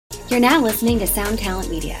You're now listening to Sound Talent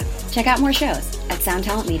Media. Check out more shows at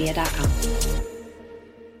soundtalentmedia.com.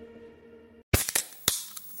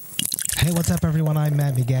 Hey, what's up, everyone? I'm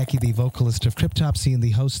Matt Migaki, the vocalist of Cryptopsy and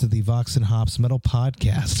the host of the Vox and Hops Metal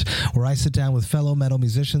Podcast, where I sit down with fellow metal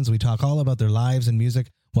musicians. We talk all about their lives and music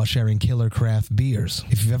while sharing killer craft beers.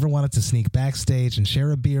 If you've ever wanted to sneak backstage and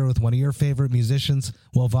share a beer with one of your favorite musicians,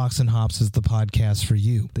 well, Vox and Hops is the podcast for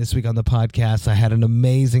you. This week on the podcast, I had an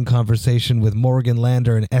amazing conversation with Morgan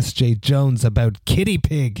Lander and S.J. Jones about Kitty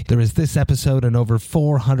Pig. There is this episode and over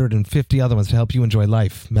 450 other ones to help you enjoy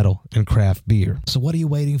life, metal, and craft beer. So what are you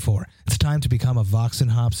waiting for? It's time to become a Vox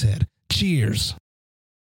and Hops head. Cheers!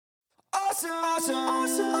 Awesome, awesome,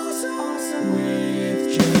 awesome, awesome, awesome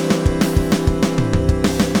with Joe.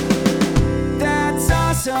 That's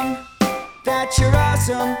awesome, that you're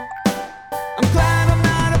awesome. I'm glad I'm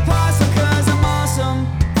not a possum, cause I'm awesome.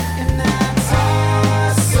 And that's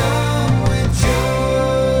awesome with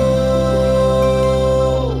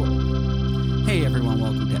Joe. Hey everyone,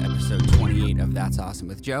 welcome to episode 28 of That's Awesome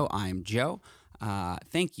with Joe. I'm Joe.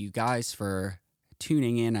 Thank you guys for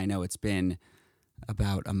tuning in. I know it's been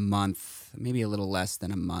about a month, maybe a little less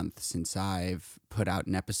than a month since I've put out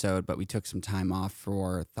an episode, but we took some time off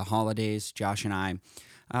for the holidays. Josh and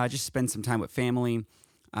I just spent some time with family.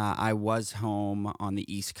 I was home on the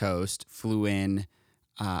East Coast, flew in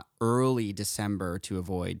early December to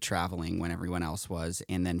avoid traveling when everyone else was,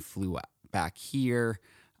 and then flew back here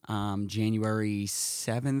January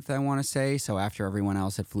 7th, I want to say. So after everyone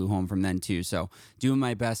else had flew home from then too. So doing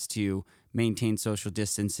my best to maintain social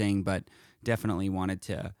distancing, but definitely wanted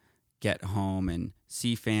to get home and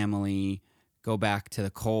see family, go back to the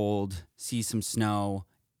cold, see some snow.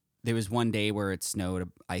 There was one day where it snowed,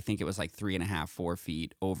 I think it was like 3.5, 4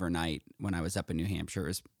 feet overnight when I was up in New Hampshire. It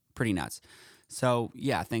was pretty nuts. So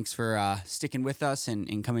yeah, thanks for sticking with us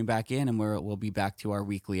and coming back in, and we'll be back to our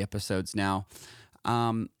weekly episodes now.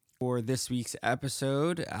 For this week's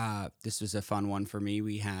episode, this was a fun one for me.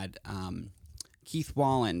 We had Keith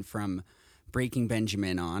Wallen from Breaking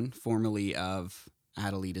Benjamin on, formerly of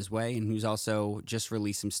Adelita's Way, and who's also just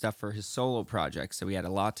released some stuff for his solo project. So we had a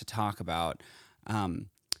lot to talk about.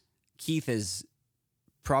 Keith is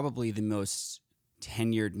probably the most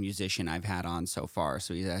tenured musician I've had on so far.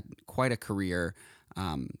 So he's had quite a career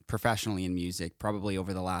professionally in music, probably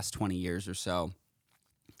over the last 20 years or so.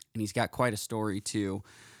 And he's got quite a story too.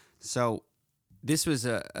 So this was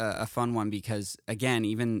a fun one because, again,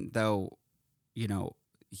 even though, you know,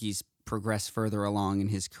 he's progressed further along in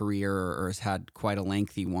his career or has had quite a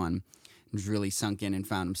lengthy one, he's really sunk in and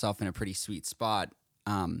found himself in a pretty sweet spot.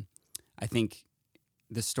 I think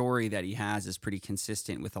the story that he has is pretty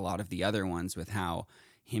consistent with a lot of the other ones, with how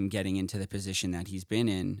him getting into the position that he's been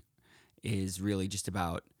in is really just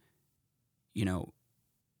about, you know,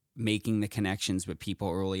 making the connections with people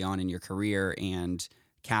early on in your career and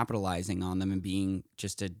capitalizing on them and being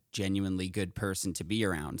just a genuinely good person to be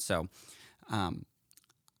around. So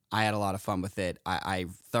I had a lot of fun with it. I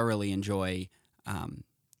thoroughly enjoy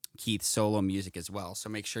Keith's solo music as well, so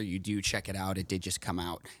make sure you do check it out. It did just come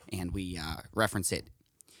out, and we reference it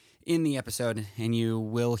in the episode, and you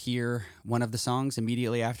will hear one of the songs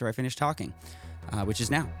immediately after I finish talking, which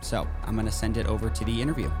is now. So I'm going to send it over to the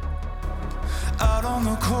interview. Out on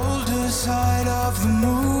the coldest side of the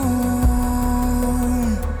moon,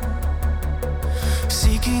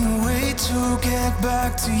 seeking a way to get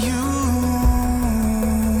back to you.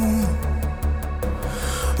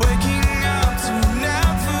 Waking up to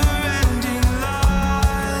never-ending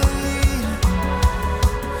light.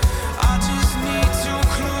 I just need to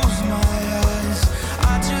close my eyes. I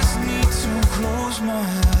just need to close my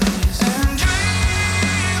eyes and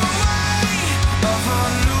dream away of a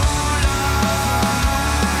new life.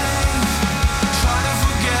 Try to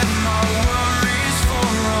forget my worries for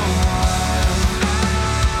a while.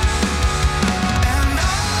 And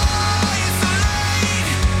isolate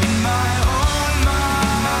in my own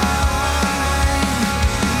mind.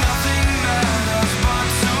 Nothing matters but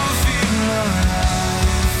to feel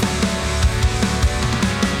alive.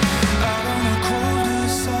 Out on the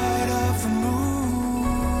coldest side of the moon.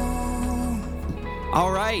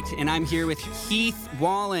 All right, and I'm here with Keith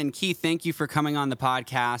Wallen. Keith, thank you for coming on the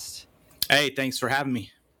podcast. Hey, thanks for having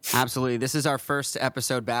me. Absolutely. This is our first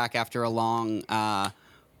episode back after a long, I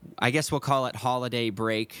guess we'll call it holiday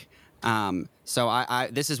break. So I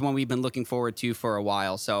this is one we've been looking forward to for a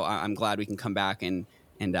while. So I'm glad we can come back and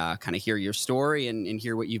kind of hear your story and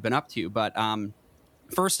hear what you've been up to. But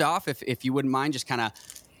first off, if you wouldn't mind just kind of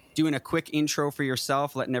doing a quick intro for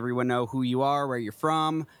yourself, letting everyone know who you are, where you're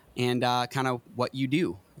from, and kind of what you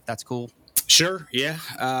do, if that's cool. Sure. Yeah.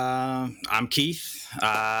 I'm Keith.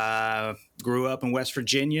 Grew up in West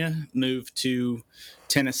Virginia, moved to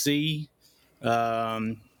Tennessee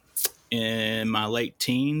um, in my late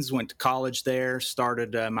teens, went to college there,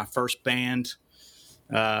 started my first band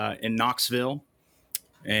in Knoxville,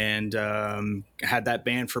 and had that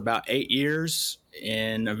band for about 8 years,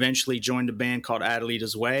 and eventually joined a band called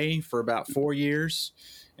Adelita's Way for about 4 years.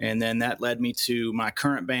 And then that led me to my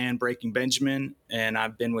current band, Breaking Benjamin, and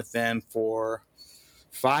I've been with them for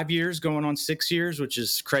 5 years, going on 6 years, which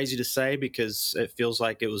is crazy to say because it feels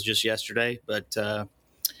like it was just yesterday. But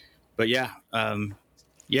yeah,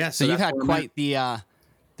 yeah. So you've that's had where I'm quite the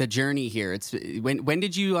journey here. It's when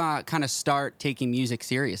did you kind of start taking music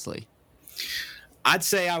seriously? I'd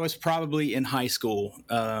say I was probably in high school.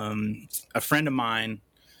 A friend of mine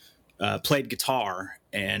played guitar,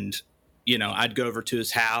 and I'd go over to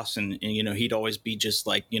his house, and he'd always be just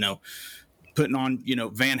like putting on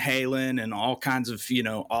Van Halen and all kinds of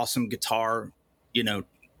awesome guitar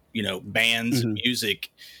bands and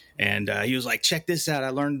music. And he was like, check this out, I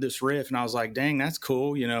learned this riff. And I was like, dang, that's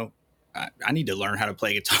cool. I need to learn how to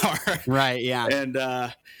play guitar. Right. Yeah.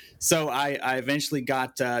 And so I eventually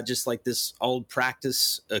got just like this old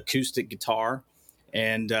practice acoustic guitar.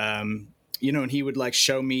 And and he would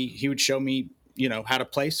show me how to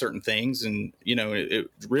play certain things. And it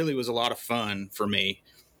really was a lot of fun for me.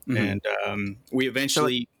 And we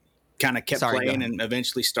eventually kind of kept playing and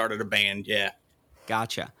eventually started a band. Yeah.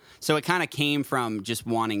 Gotcha. So it kind of came from just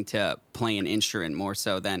wanting to play an instrument more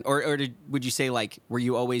so than, would you say were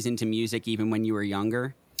you always into music even when you were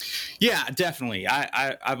younger? Yeah, definitely.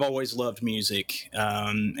 I've always loved music.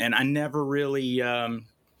 And I never really,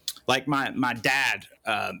 my dad,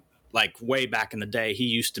 way back in the day, he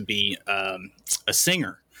used to be a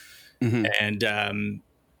singer. And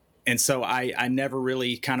so I never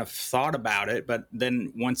really kind of thought about it. But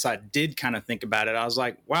then once I did kind of think about it, I was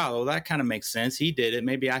like, wow, well, that kind of makes sense. He did it.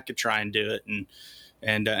 Maybe I could try and do it.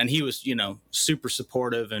 And he was, super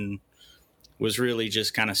supportive and was really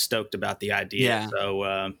just kind of stoked about the idea. Yeah.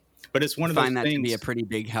 So, but it's one of those things. I find that to be a pretty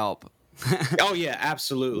big help. Oh, yeah,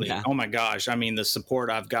 absolutely. Yeah. Oh, my gosh. I mean, the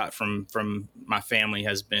support I've got from my family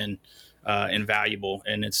has been invaluable,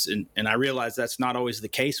 and I realize that's not always the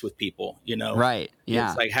case with people, Right. Yeah.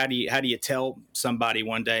 It's like, how do you tell somebody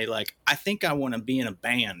one day, like, I think I want to be in a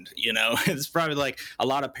band, It's probably like a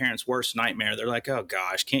lot of parents' worst nightmare. They're like, oh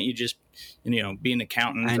gosh, can't you just, be an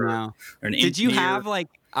accountant I or know. an Did you engineer? have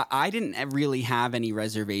I didn't really have any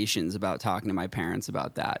reservations about talking to my parents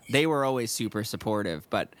about that. They were always super supportive,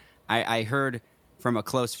 but I heard from a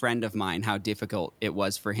close friend of mine how difficult it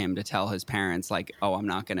was for him to tell his parents, like, oh, I'm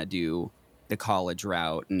not going to do the college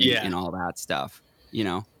route and all that stuff,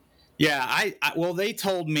 Yeah, well, they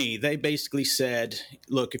told me, they basically said,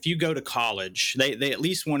 look, if you go to college, they at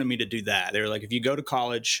least wanted me to do that. They were like, if you go to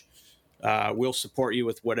college, we'll support you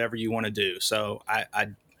with whatever you want to do. So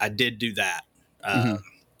I did do that.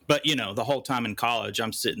 But, the whole time in college,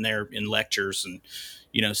 I'm sitting there in lectures and,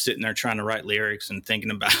 sitting there trying to write lyrics and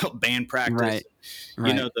thinking about band practice.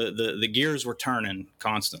 Right. The gears were turning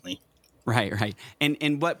constantly. Right.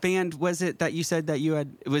 And what band was it that you said that you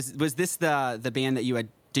had? Was this the band that you had?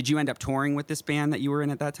 Did you end up touring with this band that you were in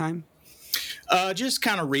at that time? Just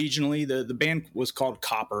kind of regionally. The band was called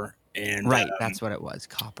Copper. And that's what it was,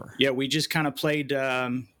 Copper. Yeah, we just kind of played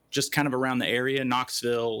just kind of around the area,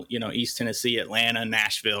 Knoxville, East Tennessee, Atlanta,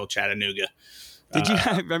 Nashville, Chattanooga. Did you?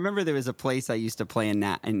 I remember there was a place I used to play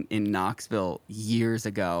in Knoxville years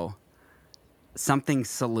ago. Something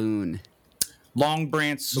Saloon. Long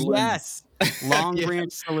Branch Saloon. Yes, Long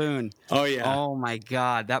Branch Saloon. Oh yeah. Oh my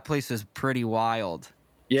God, that place was pretty wild.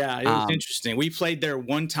 Yeah, it was interesting. We played there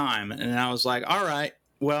one time, and I was like, all right,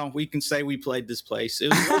 well, we can say we played this place. It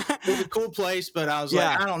was a cool place, but I was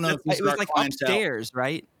like, I don't know if this it was like upstairs,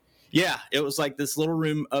 right? Yeah, it was like this little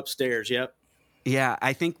room upstairs. Yep. Yeah,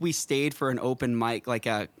 I think we stayed for an open mic, like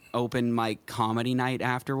a open mic comedy night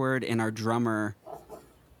afterward, and our drummer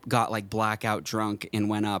got blackout drunk and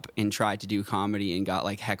went up and tried to do comedy and got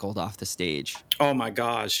heckled off the stage. Oh my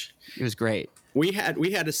gosh. It was great. We had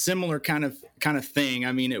a similar kind of thing.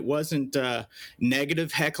 I mean, it wasn't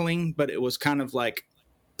negative heckling, but it was kind of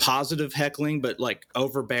positive heckling, but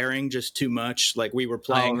overbearing, just too much. We were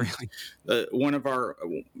playing. Oh, really? One of our,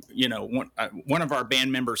 one of our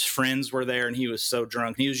band members' friends were there, and he was so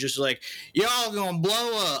drunk. And he was just like, "Y'all gonna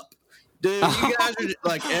blow up, dude! You guys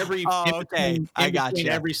are every." I got you.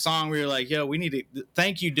 Every song, we were like, "Yo, we need to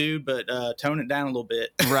thank you, dude, but tone it down a little bit."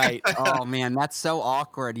 Right. Oh man, that's so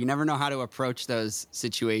awkward. You never know how to approach those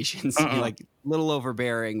situations. A little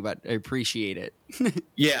overbearing, but I appreciate it.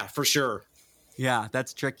 Yeah, for sure. Yeah,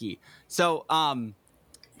 that's tricky. So,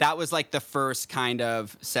 that was like the first kind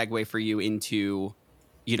of segue for you into,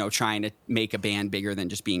 trying to make a band bigger than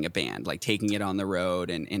just being a band, like taking it on the road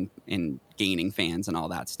and gaining fans and all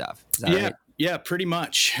that stuff. Is that right? Yeah, pretty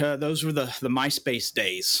much. Those were the MySpace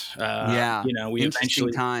days. We Interesting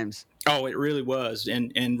eventually times. Oh, it really was,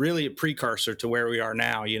 and really a precursor to where we are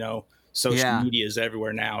now. Social media is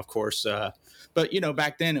everywhere now, of course. But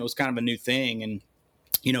back then it was kind of a new thing, and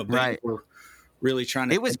bands were really trying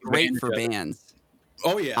to. It was great for bands.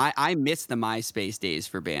 Oh yeah, I miss the MySpace days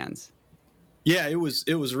for bands. Yeah, it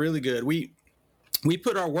was really good. We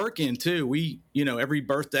put our work in too. We every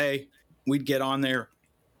birthday we'd get on there,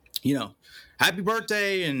 happy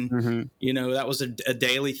birthday, and that was a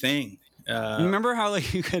daily thing. Remember how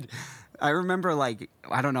you could? I remember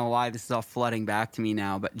I don't know why this is all flooding back to me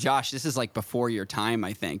now, but Josh, this is before your time,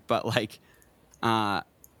 I think. But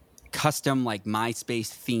custom MySpace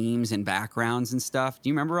themes and backgrounds and stuff. Do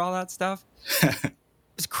you remember all that stuff?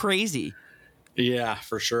 It's crazy. Yeah,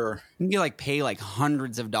 for sure. You could pay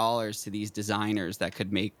hundreds of dollars to these designers that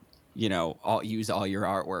could make use all your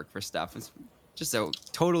artwork for stuff. It's just a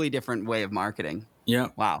totally different way of marketing. Yeah.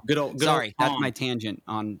 Wow. Good Sorry, old that's Tom. my tangent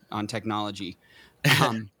on technology.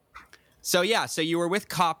 So you were with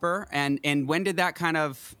Copper, and when did that kind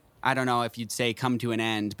of, I don't know if you'd say come to an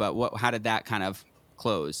end, but how did that kind of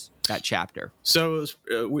close, that chapter? So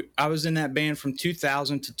I was in that band from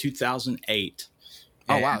 2000 to 2008.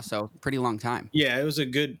 Oh wow, so pretty long time. Yeah, it was a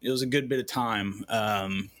good bit of time.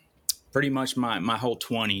 Pretty much my whole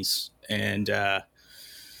 20s, and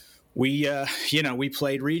we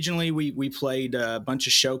played regionally. We played a bunch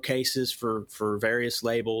of showcases for various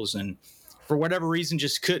labels, and for whatever reason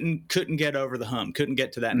just couldn't get over the hump, couldn't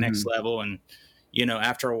get to that next level. And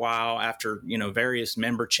after a while, after various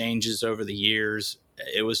member changes over the years,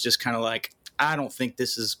 it was just kind of like, I don't think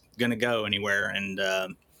this is gonna go anywhere. And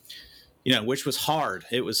which was hard.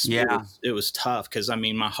 It was tough, because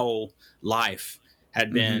my whole life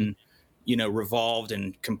had been revolved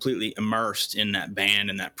and completely immersed in that band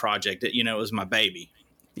and that project. It was my baby.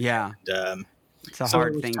 Yeah. And, it's a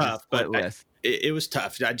hard thing tough, to split with. It was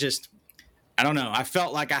tough. I don't know. I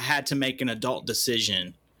felt like I had to make an adult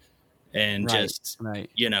decision and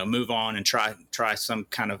move on and try some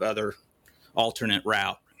kind of other alternate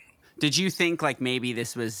route. Did you think maybe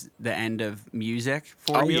this was the end of music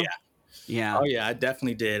for you? Yeah. Oh yeah, I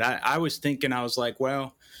definitely did. I was thinking, I was like,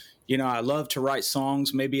 well, I love to write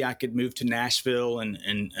songs. Maybe I could move to Nashville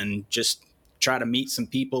and just try to meet some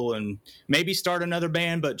people and maybe start another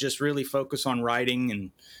band, but just really focus on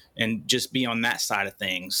writing and just be on that side of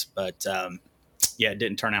things. But it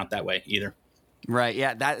didn't turn out that way either. Right.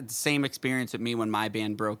 Yeah. That same experience with me when my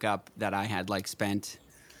band broke up, that I had spent,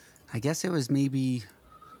 I guess it was maybe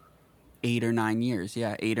 8 or 9 years.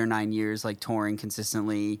 Yeah. 8 or 9 years, touring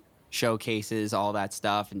consistently, showcases, all that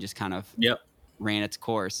stuff, and just kind of ran its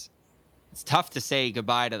course. It's tough to say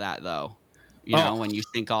goodbye to that, though, when you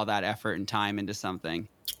sink all that effort and time into something.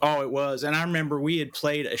 Oh, it was. And I remember we had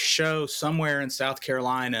played a show somewhere in South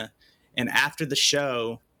Carolina, and after the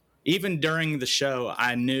show, even during the show,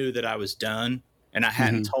 I knew that I was done, and I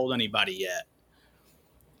hadn't told anybody yet.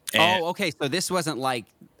 And okay. So this wasn't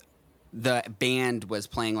the band was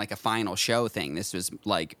playing a final show thing. This was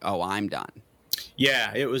I'm done.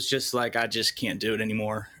 Yeah, it was just I just can't do it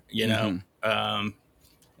anymore,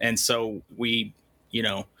 and so we,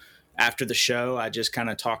 after the show, I just kind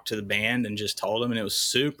of talked to the band and just told them, and it was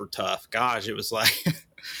super tough. Gosh, it was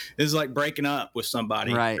it was like breaking up with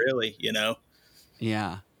somebody, right? Really,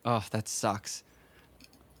 Yeah. Oh, that sucks.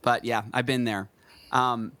 But yeah, I've been there.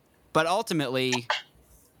 But ultimately,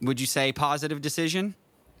 would you say positive decision?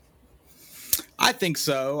 I think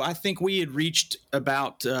so. I think we had reached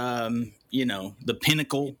about, the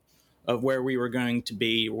pinnacle of where we were going to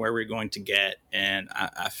be, where we were going to get. And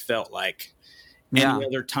I felt like any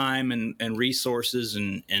other time and resources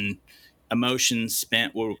and emotions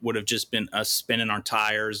spent would have just been us spinning our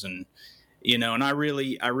tires. And, and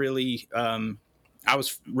I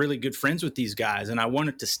was really good friends with these guys, and I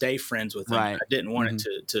wanted to stay friends with them. Right. I didn't want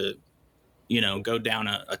it to go down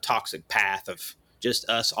a toxic path of just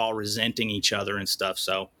us all resenting each other and stuff.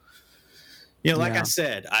 So, I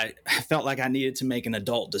said, I felt like I needed to make an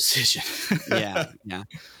adult decision.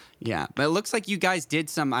 Yeah. But it looks like you guys did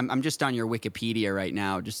some, I'm just on your Wikipedia right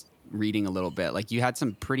now, just reading a little bit. You had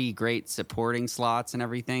some pretty great supporting slots and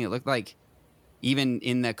everything. It looked like even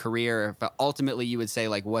in the career, but ultimately you would say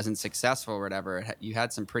wasn't successful or whatever, you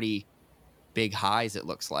had some pretty big highs, it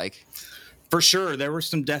looks like. For sure. There were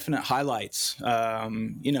some definite highlights.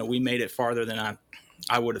 We made it farther than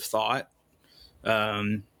I would have thought.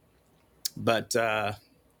 But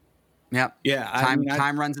Yep. Yeah,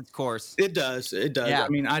 Time runs its course. It does. It does. Yeah. I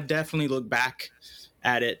mean, I definitely look back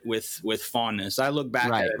at it with fondness. I look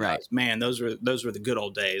back at it, Right. as, man, those were the good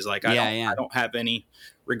old days. Like I don't have any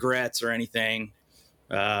regrets or anything.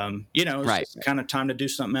 It's just kind of time to do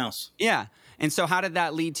something else. Yeah. And so how did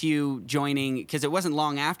that lead to you joining? Because it wasn't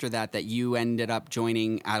long after that you ended up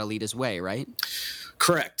joining Adelita's Way, right?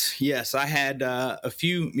 Correct. Yes, I had a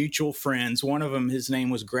few mutual friends. One of them, his name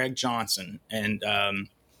was Greg Johnson, and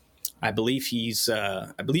I believe he's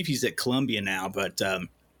at Columbia now. But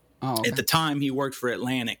okay. At the time, he worked for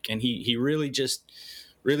Atlantic, and he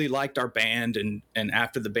really liked our band. And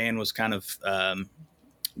after the band was kind of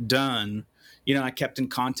done, I kept in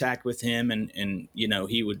contact with him, and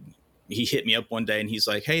he hit me up one day, and he's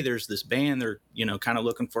like, "Hey, there's this band. They're kind of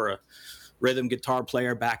looking for a rhythm guitar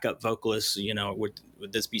player, backup vocalist. Would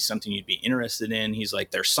this be something you'd be interested in?" He's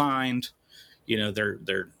like, "They're signed.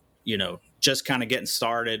 They're just kind of getting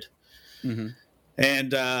started." Mm-hmm.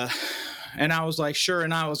 And I was like, sure.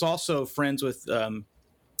 And I was also friends with one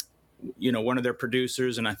of their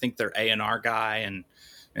producers, and I think their A&R guy,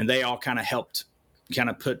 and they all kind of helped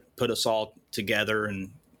put us all together.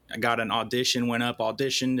 And I got an audition,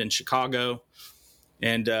 auditioned in Chicago,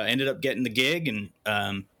 and ended up getting the gig,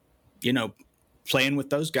 and playing with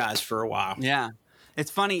those guys for a while. Yeah.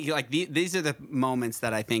 It's funny, like these are the moments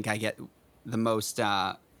that I think I get the most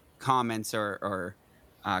comments or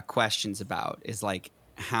questions about, is like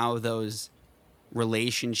how those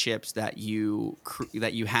relationships that you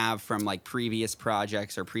have from like previous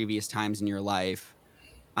projects or previous times in your life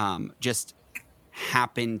just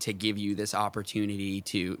happen to give you this opportunity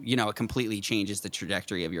to, it completely changes the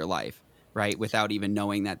trajectory of your life, right? Without even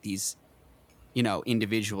knowing that these,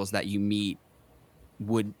 individuals that you meet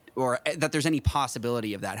would, or that there's any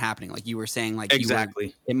possibility of that happening. Like you were saying, like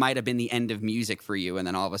exactly, it might have been the end of music for you, and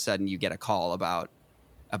then all of a sudden you get a call about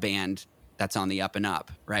a band that's on the up and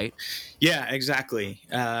up, right? Yeah, exactly.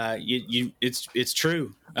 It's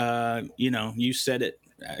true. You said it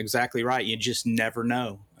exactly right. You just never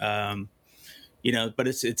know. But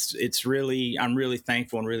it's really, I'm really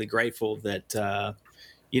thankful and really grateful that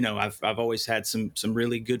I've always had some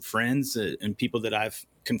really good friends and people that I've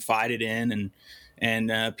confided in,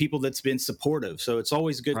 and people that's been supportive. So it's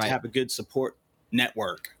always good to have a good support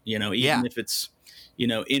network, even if it's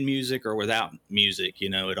in music or without music,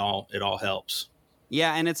 it all helps.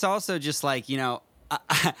 Yeah. And it's also just like,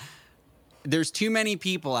 there's too many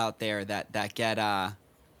people out there that get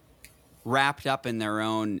wrapped up in their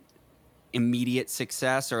own immediate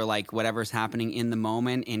success or like whatever's happening in the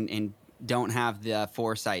moment, and don't have the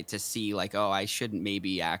foresight to see like, oh, I shouldn't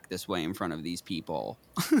maybe act this way in front of these people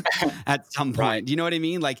at some point. Right. Do you know what I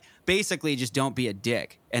mean? Like basically just don't be a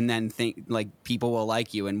dick, and then think like people will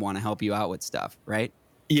like you and want to help you out with stuff. Right.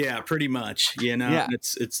 Yeah, pretty much. Yeah.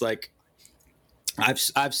 It's like,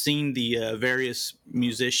 I've seen the various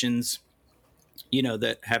musicians,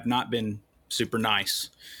 that have not been super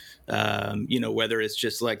nice. Whether it's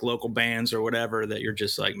just like local bands or whatever, that you're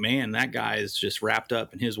just like, man, that guy is just wrapped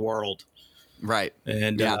up in his world. Right.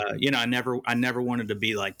 And, I never wanted to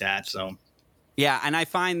be like that. So, yeah. And I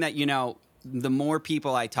find that, the more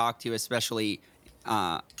people I talk to, especially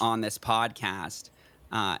on this podcast,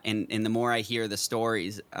 and the more I hear the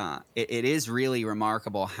stories, it is really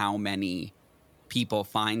remarkable how many people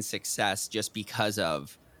find success just because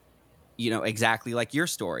of, exactly like your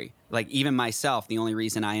story. Like even myself, the only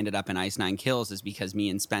reason I ended up in Ice Nine Kills is because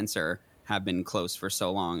me and Spencer have been close for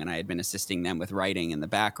so long, and I had been assisting them with writing in the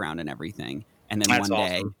background and everything. And then That's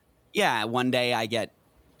awesome. one day I get,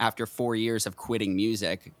 after 4 years of quitting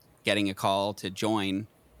music, getting a call to join.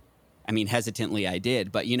 I mean, hesitantly I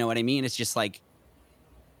did, but you know what I mean? It's just like,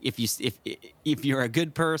 if you're a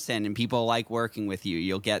good person and people like working with you,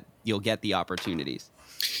 you'll get the opportunities.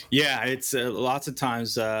 Yeah, it's lots of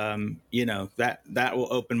times, that will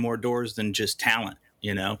open more doors than just talent,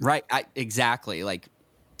 Right. Exactly. Like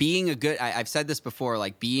being I've said this before,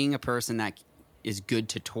 like being a person that is good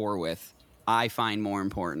to tour with, I find more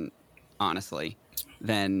important, honestly,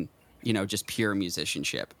 than, just pure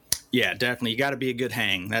musicianship. Yeah, definitely. You got to be a good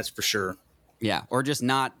hang. That's for sure. Yeah. Or just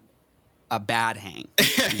not a bad hang.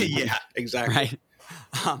 Yeah, exactly. Right.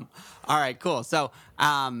 All right, cool. So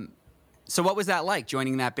what was that like,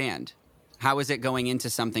 joining that band? How was it going into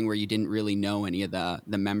something where you didn't really know any of the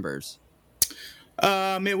members?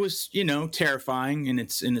 It was, terrifying in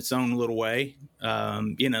its own little way.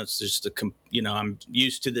 It's just I'm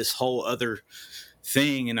used to this whole other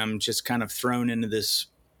thing, and I'm just kind of thrown into this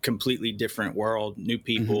completely different world, new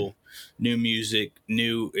people, new music,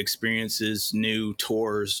 new experiences, new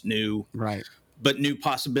tours, new right, but new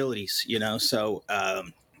possibilities, So,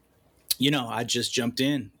 I just jumped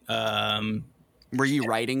in. Were you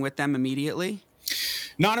writing with them immediately?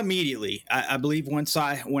 Not immediately. I believe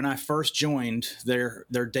when I first joined, their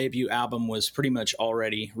debut album was pretty much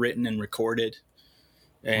already written and recorded,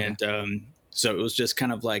 and so it was just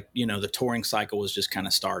kind of like the touring cycle was just kind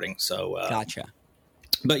of starting. So Gotcha.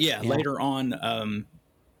 But yeah, later on,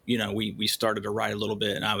 we started to write a little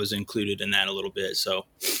bit, and I was included in that a little bit. So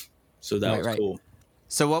that was cool.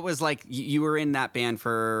 So what was like, you were in that band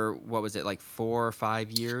for, what was it, like 4 or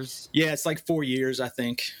 5 years? Yeah, it's like 4 years, I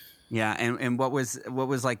think. Yeah, and what was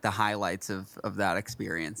like the highlights of that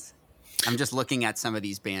experience? I'm just looking at some of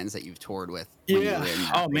these bands that you've toured with. Yeah.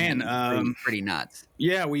 Oh man, pretty nuts.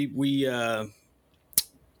 Yeah, we had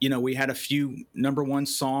a few number one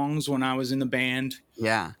songs when I was in the band.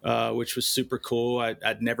 Yeah. Which was super cool.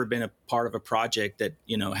 I'd never been a part of a project that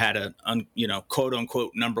had a quote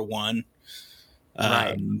unquote number one.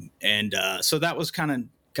 Right. And so that was kind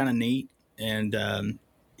of neat. And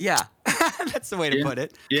yeah, that's the way to put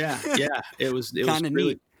it. Yeah. It was kind of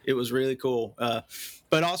neat. It was really cool.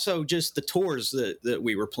 But also just the tours that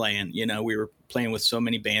we were playing. We were playing with so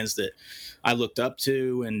many bands that I looked up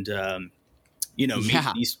to, and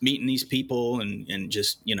meeting these people and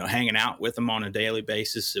just hanging out with them on a daily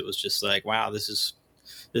basis. It was just like, wow, this is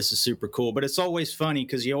super cool. But it's always funny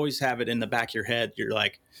because you always have it in the back of your head. You're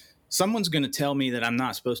like, someone's going to tell me that I'm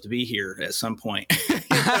not supposed to be here at some point.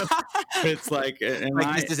 It's like,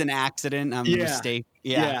 this is an accident. I'm a mistake.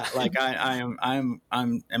 Yeah. Like am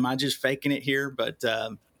I just faking it here? But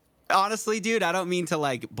honestly, dude, I don't mean to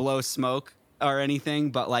like blow smoke or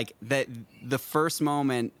anything, but like the first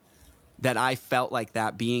moment that I felt like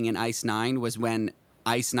that being in Ice Nine was when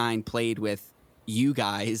Ice Nine played with you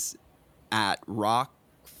guys at Rock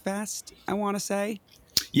Fest, I want to say.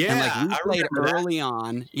 Yeah, and like we played early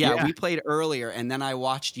on. Yeah, we played earlier, and then I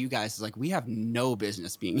watched you guys. Like, we have no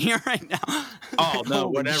business being here right now. Oh no,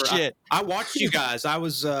 whatever. Shit. I watched you guys. I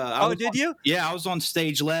was. Did you? Yeah, I was on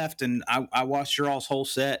stage left, and I watched your all's whole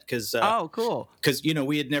set because. Oh, cool. Because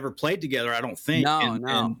we had never played together, I don't think. No.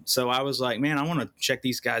 And so I was like, man, I want to check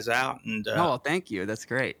these guys out. And well, thank you. That's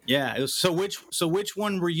great. Yeah. It was, so which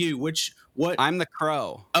one were you? What? I'm the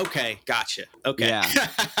Crow. Okay, gotcha. Okay. Yeah.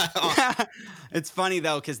 It's funny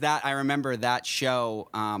though, because I remember that show.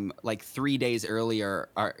 Like 3 days earlier,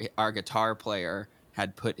 our guitar player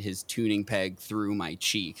had put his tuning peg through my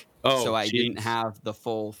cheek, so I didn't have the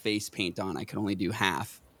full face paint on. I could only do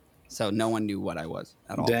half, so no one knew what I was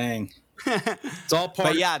at all. Dang. It's all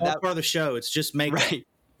part. Part of the show. It's just makeup.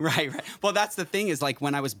 Right. Well, that's the thing is like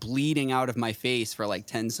when I was bleeding out of my face for like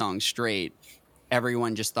 10 songs straight.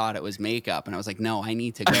 Everyone just thought it was makeup, and I was like, "No, I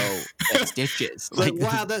need to go get stitches." Like,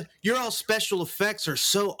 wow, your all special effects are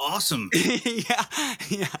so awesome.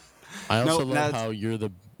 Yeah. I also love how you're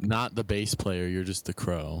not the bass player; you're just the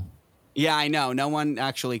Crow. Yeah, I know. No one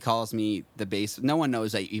actually calls me the bass. No one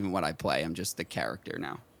knows even what I play. I'm just the character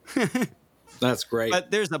now. That's great.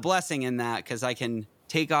 But there's a blessing in that because I can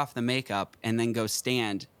take off the makeup and then go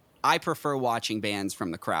stand. I prefer watching bands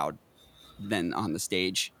from the crowd than on the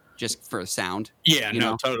stage. Just for sound. Yeah,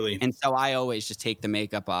 totally. And so I always just take the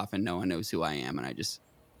makeup off and no one knows who I am. And I just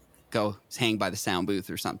go hang by the sound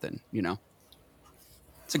booth or something,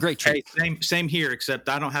 It's a great treat. Hey, same here, except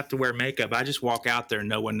I don't have to wear makeup. I just walk out there and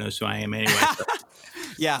no one knows who I am anyway. So.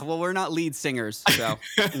 Yeah, well, we're not lead singers. So,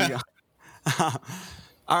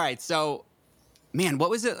 all right. So, man,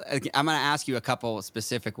 what was it? I'm going to ask you a couple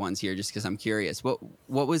specific ones here just because I'm curious. What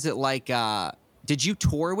was it like? Did you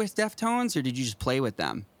tour with Deftones or did you just play with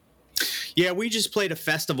them? Yeah, we just played a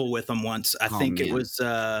festival with them once. I think it was.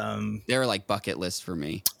 They're like bucket list for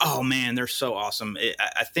me. Oh man, they're so awesome.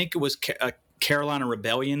 I think it was Carolina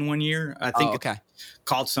Rebellion one year. I think it's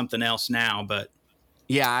called something else now, but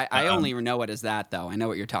yeah, I only know it as that though. I know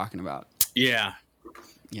what you're talking about. Yeah,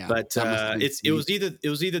 but it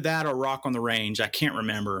was either that or Rock on the Range. I can't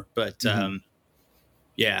remember, but.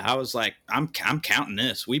 Yeah, I was like, I'm counting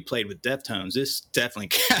this. We played with Deftones. This definitely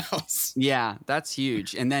counts. Yeah, that's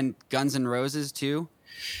huge. And then Guns N' Roses too.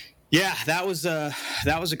 Yeah, that was a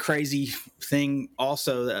crazy thing.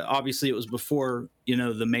 Also, obviously, it was before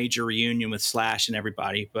the major reunion with Slash and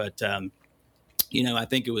everybody. But I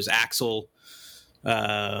think it was Axl.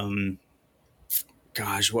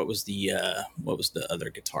 Gosh, what was the other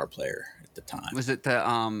guitar player at the time? Was it the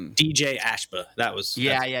DJ Ashba? That was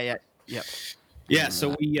yeah. Yep. Yeah,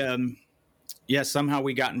 so we somehow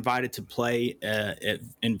we got invited to play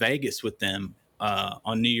in Vegas with them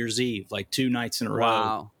on New Year's Eve, like 2 nights in a row.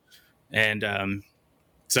 Wow. And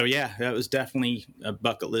so yeah, that was definitely a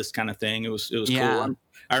bucket list kind of thing. It was Yeah. cool.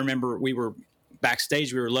 I remember we were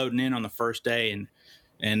backstage, we were loading in on the first day,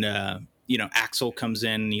 and Axl comes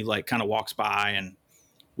in and he like kind of walks by, and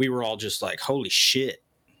we were all just like, holy shit,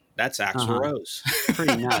 that's Axl Rose.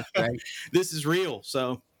 Pretty nuts, right? This is real.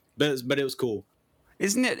 So, but it was cool.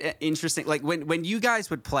 Isn't it interesting? Like when you guys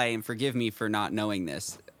would play, and forgive me for not knowing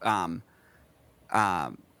this, in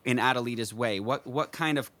Adelita's Way, what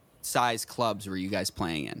kind of size clubs were you guys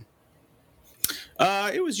playing in?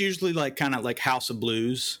 It was usually like kind of like House of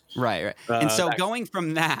Blues. Right. And so going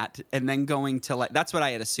from that and then going to like, that's what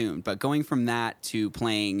I had assumed, but going from that to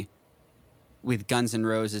playing with Guns N'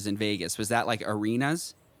 Roses in Vegas, was that like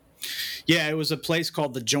arenas? Yeah, it was a place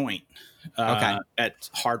called The Joint at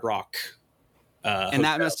Hard Rock. And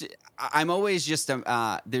that I'm always just,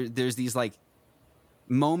 there's these like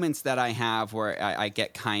moments that I have where I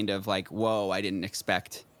get kind of like, whoa, I didn't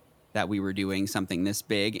expect that we were doing something this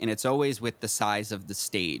big. And it's always with the size of the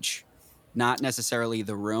stage, not necessarily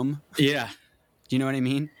the room. Yeah. Do you know what I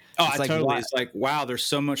mean? Oh, it's like, wow, there's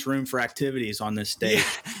so much room for activities on this stage.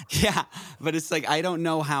 Yeah. But it's like, I don't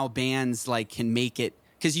know how bands like can make it,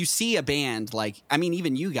 because you see a band like, I mean,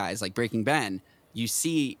 even you guys like Breaking Ben, you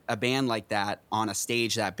see a band like that on a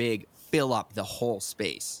stage that big fill up the whole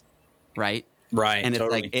space. Right. Right. And it's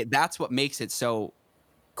totally. like, that's what makes it so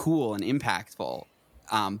cool and impactful.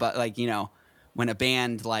 But like, when a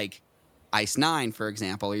band like Ice Nine, for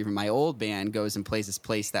example, or even my old band goes and plays this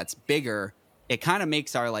place that's bigger, it kind of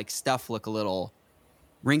makes our like stuff look a little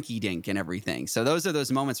rinky dink and everything. So those are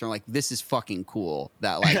those moments where I'm like, this is fucking cool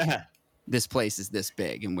that like this place is this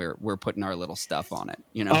big and we're putting our little stuff on it,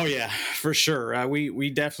 Oh yeah, for sure. We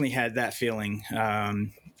definitely had that feeling.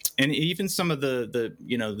 And even some of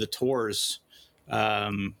the tours,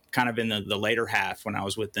 kind of in the later half when I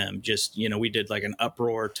was with them, just, we did like an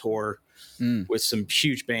Uproar tour with some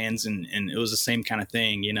huge bands, and it was the same kind of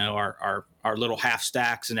thing, our little half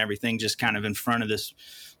stacks and everything just kind of in front of this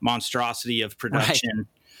monstrosity of production.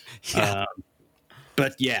 Right. Yeah.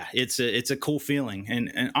 But yeah, it's a cool feeling.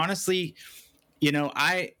 And honestly,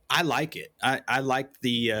 I like it. I like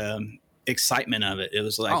the excitement of it. It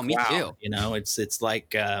was like, me wow, too.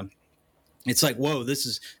 it's like, whoa,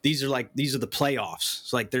 these are the playoffs.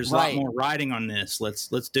 It's like, there's a lot more riding on this. Let's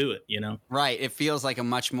do it, Right. It feels like a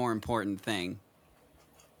much more important thing.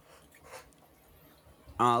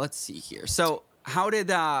 Let's see here. So how did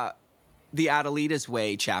the Adelita's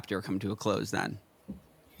Way chapter come to a close then?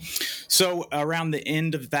 So around the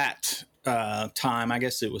end of that time, I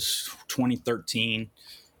guess it was 2013,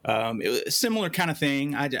 it was a similar kind of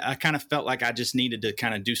thing. I kind of felt like I just needed to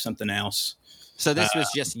kind of do something else. So this was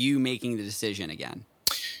just you making the decision again?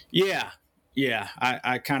 Yeah.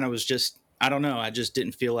 I kind of was just, I don't know. I just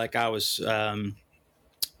didn't feel like I was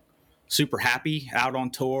super happy out on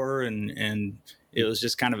tour, and it was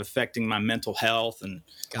just kind of affecting my mental health. And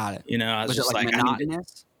got it. I was just it like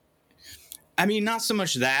monotonous? I mean, not so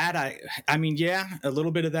much that. I mean, yeah, a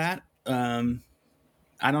little bit of that.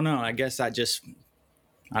 I don't know. I guess I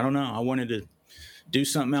don't know. I wanted to do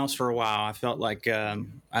something else for a while. I felt like I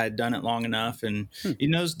had done it long enough, and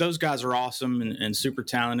those guys are awesome and super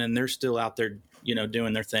talented, and they're still out there,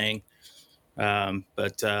 doing their thing. I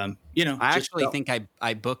actually think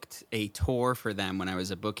I booked a tour for them when I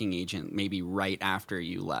was a booking agent, maybe right after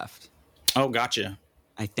you left. Oh, gotcha.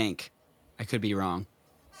 I think I could be wrong,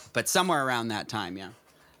 but somewhere around that time. Yeah.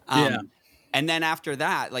 Yeah. And then after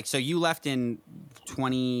that, like, so you left in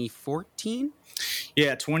 2014?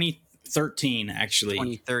 Yeah. 2013, actually.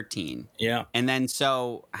 2013. Yeah. And then,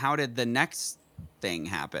 so how did the next thing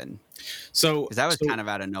happen? So, because that was kind of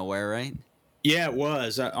out of nowhere, right? Yeah, it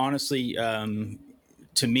was. Honestly,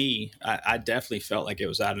 to me, I definitely felt like it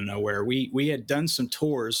was out of nowhere. We had done some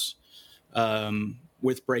tours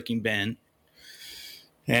with Breaking Ben.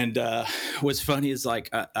 And what's funny is,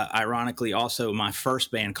 like, ironically, also my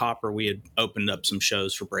first band, Copper, we had opened up some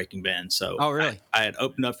shows for Breaking Ben. So oh, really? I had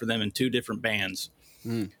opened up for them in 2 different bands.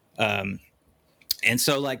 And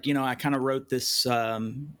so, like, I kind of wrote this,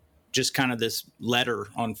 just kind of this letter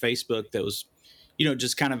on Facebook that was,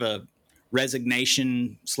 just kind of a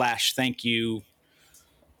resignation / thank you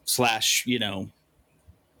 / I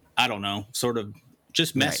don't know, sort of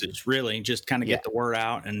just message, really, just kind of get the word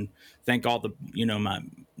out and thank all the, my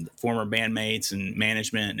former bandmates and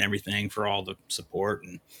management and everything for all the support,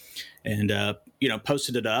 and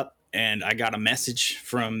posted it up, and I got a message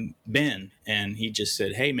from Ben, and he just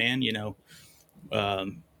said, "Hey man,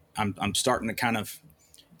 I'm starting to kind of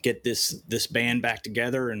get this band back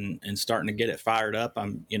together and starting to get it fired up.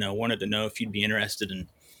 I'm, wanted to know if you'd be interested in,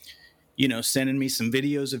 sending me some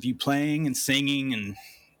videos of you playing and singing,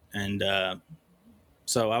 and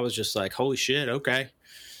so I was just like, holy shit, okay."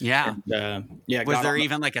 Yeah. And, yeah. Was there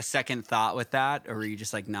even like a second thought with that, or were you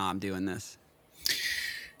just like, nah, I'm doing this?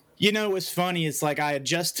 What's funny is like I had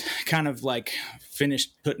just kind of like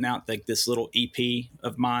finished putting out like this little EP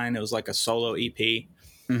of mine. It was like a solo EP.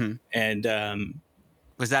 Mm-hmm. And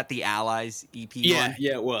was that the Allies EP? Yeah,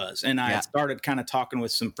 it was. And I started kind of talking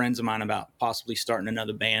with some friends of mine about possibly starting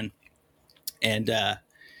another band. And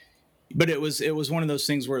but it was one of those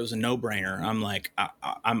things where it was a no-brainer. I'm like,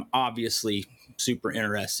 I'm obviously super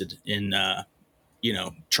interested in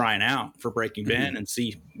trying out for Breaking Ben and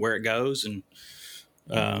see where it goes. And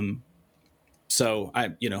so I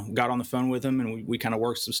got on the phone with him, and we kind of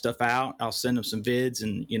worked some stuff out. I'll send him some vids,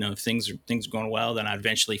 and if things are going well, then I'd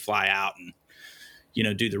eventually fly out and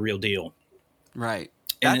do the real deal. Right.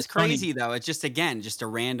 That's crazy, though. It's just a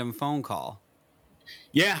random phone call.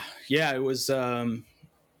 Yeah, it was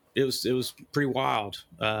pretty wild.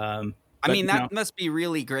 I mean, that must be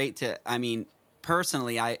really great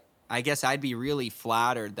personally, I guess I'd be really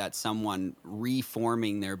flattered that someone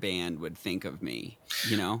reforming their band would think of me,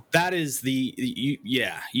 That is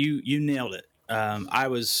you nailed it. I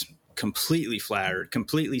was completely flattered,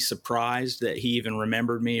 completely surprised that he even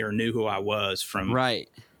remembered me or knew who I was from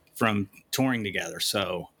touring together.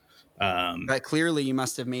 So, but clearly you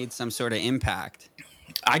must have made some sort of impact.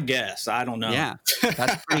 I guess. I don't know. Yeah,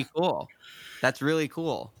 that's pretty cool. That's really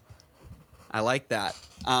cool. I like that.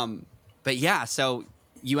 But yeah, so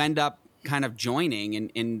you end up kind of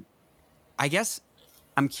joining, and I guess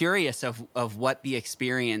I'm curious of what the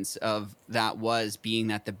experience of that was, being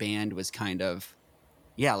that the band was kind of,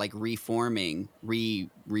 like reforming,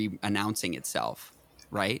 re-announcing itself,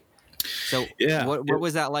 right? So what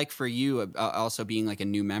was that like for you, also being like a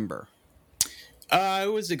new member?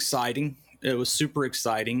 It was exciting. It was super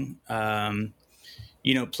exciting.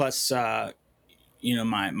 Plus, a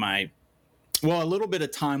little bit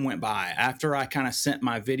of time went by after I kind of sent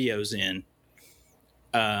my videos in.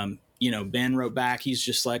 Ben wrote back. He's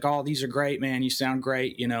just like, "Oh, these are great, man. You sound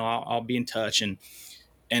great. I'll be in touch." And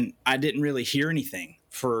I didn't really hear anything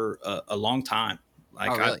for a long time.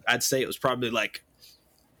 Like, really? I'd say it was probably like,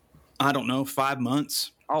 I don't know, 5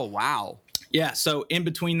 months. Oh, wow. Yeah. So in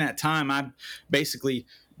between that time, I basically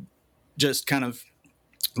just kind of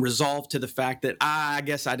resolved to the fact that I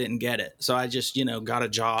guess I didn't get it. So I just, got a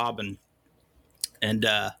job and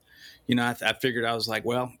I figured, I was like,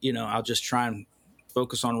 well, I'll just try and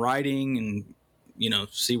focus on writing and,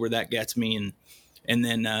 see where that gets me. And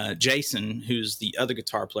then Jason, who's the other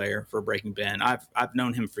guitar player for Breaking Ben, I've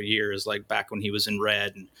known him for years, like back when he was in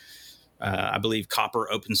Red, and I believe Copper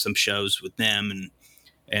opened some shows with them,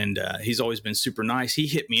 and he's always been super nice. He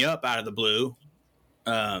hit me up out of the blue,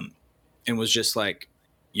 and was just like,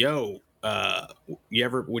 "Yo,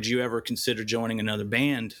 would you ever consider joining another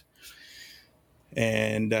band?"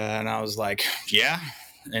 And I was like, "Yeah."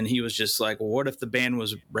 And he was just like, "Well, what if the band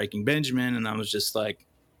was Breaking Benjamin?" And I was just like,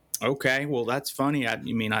 "Okay, well, that's funny." I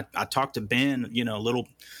talked to Ben, a little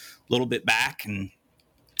bit back, and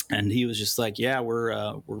he was just like, "Yeah, we're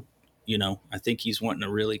I think he's wanting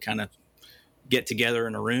to really kind of get together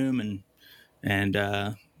in a room and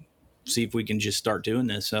see if we can just start doing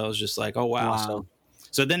this." So I was just like, "Oh, wow."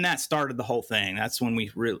 So then that started the whole thing. That's when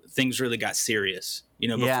things really got serious.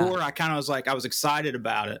 Before I kind of was like, I was excited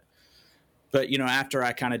about it. But, after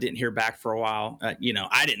I kind of didn't hear back for a while, I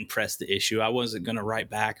didn't press the issue. I wasn't going to write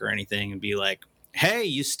back or anything and be like, "Hey,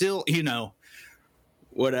 you still,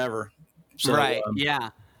 whatever." So, right. Yeah.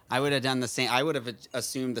 I would have done the same. I would have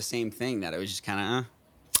assumed the same thing, that it was just kind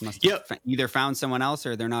of, must have either found someone else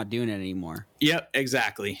or they're not doing it anymore. Yep,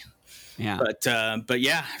 exactly. Yeah. But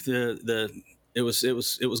yeah, it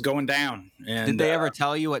was going down. And did they ever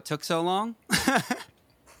tell you what took so long?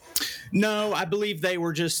 No, I believe they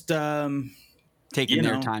were just taking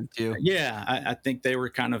their time too. Yeah, I think they were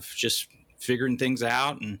kind of just figuring things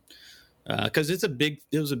out, and because it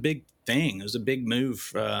was a big thing. It was a big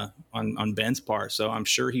move on Ben's part. So I'm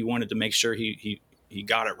sure he wanted to make sure he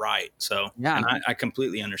got it right. So yeah, and I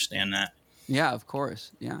completely understand that. Yeah, of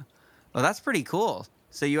course. Yeah. Well, that's pretty cool.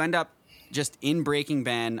 So you end up just in Breaking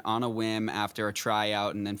Ben on a whim after a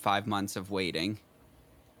tryout and then 5 months of waiting.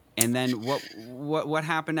 And then what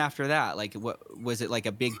happened after that? Like, what was it, like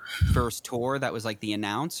a big first tour that was like the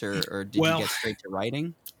announce, or did you get straight to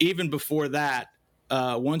writing? Even before that,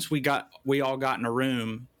 once we all got in a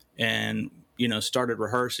room and started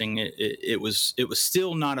rehearsing, it was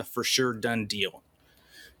still not a for sure done deal.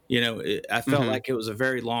 I felt like it was a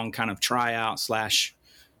very long kind of tryout /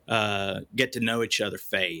 get to know each other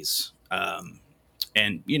phase. And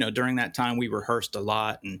during that time we rehearsed a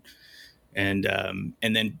lot, and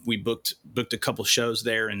then we booked a couple shows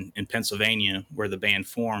there in Pennsylvania where the band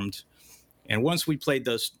formed. And once we played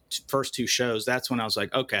those first 2 shows, that's when I was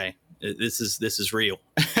like, okay, this is real.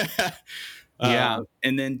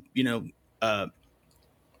 And then,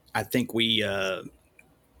 I think a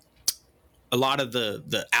lot of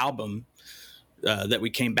the album that we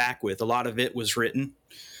came back with, a lot of it was written,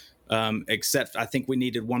 except I think we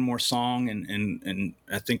needed one more song, and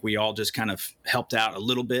I think we all just kind of helped out a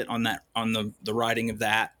little bit on the writing of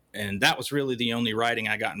that. And that was really the only writing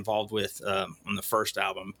I got involved with on the first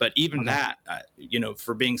album. But even that,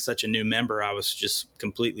 for being such a new member, I was just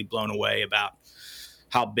completely blown away about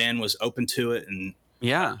how Ben was open to it and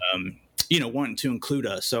wanting to include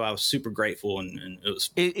us. So I was super grateful, and it was.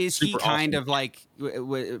 Is he kind of like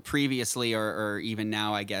previously or even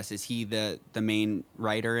now? I guess is he the main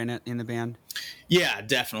writer in the band? Yeah,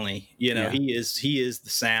 definitely. He is the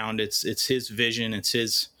sound. It's his vision. It's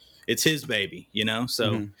his baby.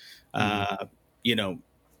 So,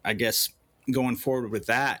 I guess going forward with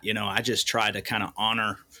that, I just try to kind of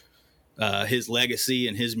honor his legacy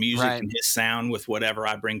and his music and his sound with whatever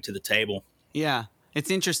I bring to the table. Yeah. It's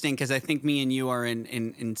interesting because I think me and you are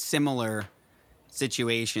in similar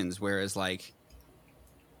situations, whereas like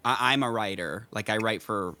I'm a writer, like I write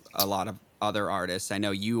for a lot of other artists. I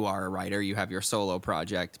know you are a writer, you have your solo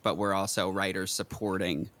project, but we're also writers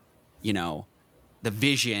supporting, the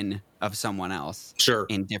vision of someone else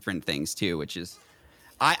in different things too, which is,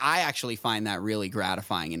 I actually find that really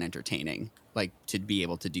gratifying and entertaining, like to be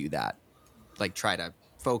able to do that, like try to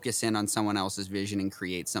focus in on someone else's vision and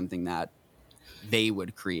create something that they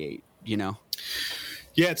would create, Yeah,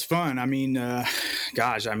 it's fun. I mean, I'm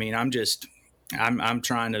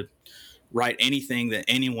trying to write anything that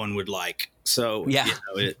anyone would like. So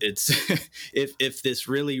it's if this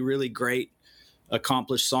really, really great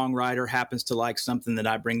accomplished songwriter happens to like something that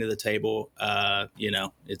I bring to the table,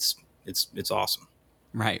 it's awesome.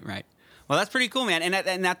 Right. Well, that's pretty cool, man.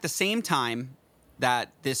 And at the same time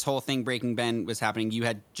that this whole thing, Breaking Ben, was happening, you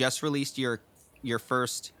had just released your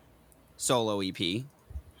first solo EP,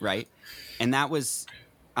 right? And that was,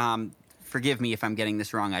 forgive me if I'm getting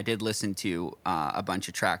this wrong, I did listen to a bunch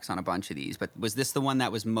of tracks on a bunch of these, but was this the one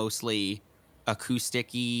that was mostly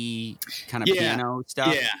acoustic-y kind of piano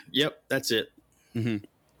stuff? Yeah, yep, that's it.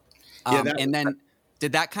 Mm-hmm. And then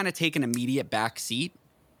did that kind of take an immediate back seat?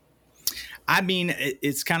 I mean,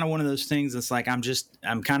 it's kind of one of those things that's like I'm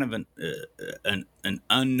kind of an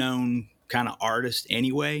unknown kind of artist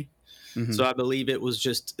anyway. Mm-hmm. So I believe it was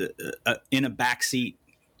just in a backseat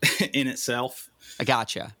in itself. I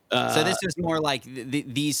gotcha. So this is more like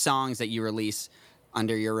these songs that you release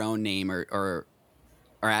under your own name or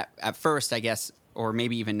at first, I guess, or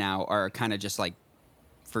maybe even now, are kind of just like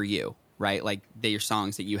for you, right? Like they're your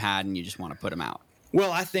songs that you had and you just want to put them out.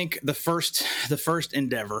 Well, I think the first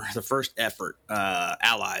endeavor, the first effort,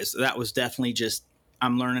 Allies, that was definitely just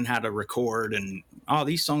I'm learning how to record and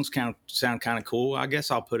these songs sound kind of cool. I guess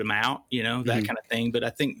I'll put them out, that kind of thing. But I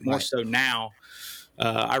think more so now,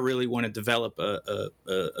 I really want to develop a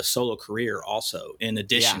solo career also, in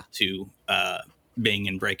addition to being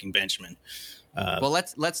in Breaking Benjamin. Well,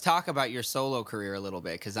 let's talk about your solo career a little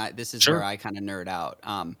bit, because this is where I kind of nerd out.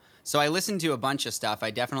 So I listened to a bunch of stuff.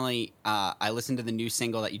 I definitely I listened to the new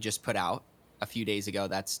single that you just put out a few days ago.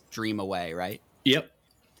 That's Dream Away, right? Yep.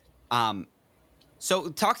 So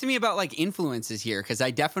talk to me about like influences here, because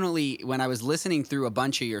I definitely, when I was listening through a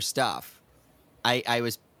bunch of your stuff, I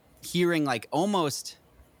was hearing like almost,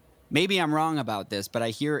 maybe I'm wrong about this, but I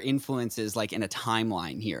hear influences like in a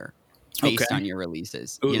timeline here based on your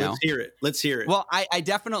releases. Ooh, Let's hear it. Well, I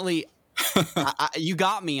definitely, you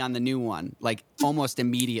got me on the new one, like almost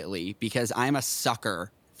immediately, because I'm a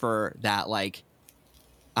sucker for that, like,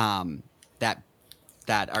 that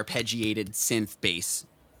arpeggiated synth bass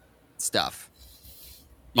stuff.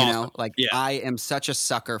 I am such a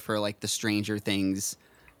sucker for like the Stranger Things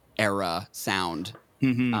era sound.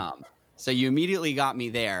 Mm-hmm. So you immediately got me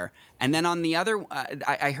there. And then on the other,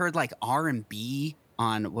 I heard like R&B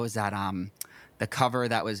on, what was that? The cover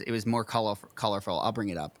it was more colorful. I'll bring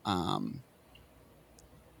it up.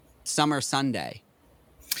 Summer Sunday.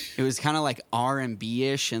 It was kind of like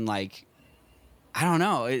R&B-ish and like, I don't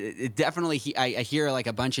know. It definitely, I hear like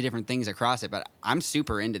a bunch of different things across it, but I'm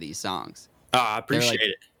super into these songs. Oh, I appreciate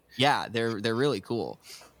it. Yeah, they're really cool.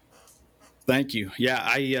 Thank you. Yeah,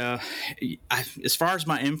 I as far as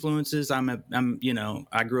my influences, I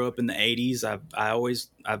grew up in the 80s.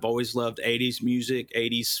 I've always loved 80s music,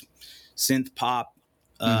 80s synth pop.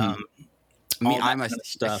 I'm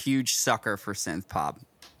a huge sucker for synth pop.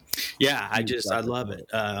 Yeah, I love it.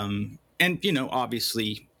 And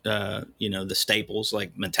obviously, the staples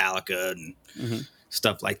like Metallica and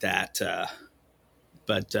stuff like that.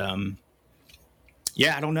 But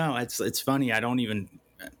I don't know. It's funny. I don't even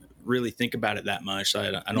really think about it that much.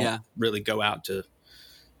 I don't really go out to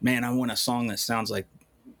man, I want a song that sounds like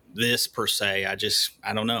this per se.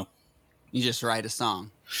 I don't know. You just write a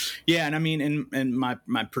song. Yeah, and I mean, and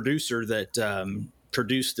my producer that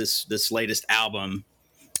produced this latest album,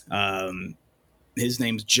 his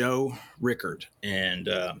name's Joe Rickard, and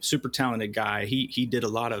super talented guy. He did a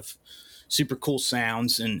lot of super cool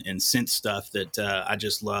sounds and synth stuff that I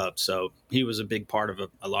just loved. So he was a big part of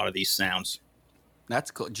a lot of these sounds. That's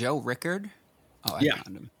cool. Joe Rickard? Oh, I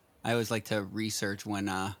found him. I always like to research when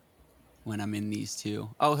I'm in these two.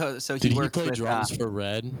 Oh, so Did he works play with drums for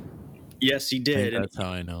Red? Yes, he did. That's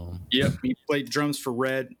how I know him. Yep, he played drums for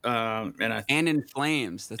Red, and In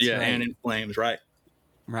Flames. That's right. and In Flames, right?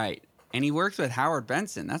 Right. And he worked with Howard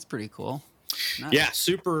Benson. That's pretty cool. Nice. Yeah,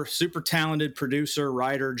 super talented producer,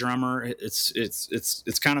 writer, drummer.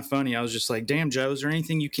 It's kind of funny. I was just like, "Damn, Joe, is there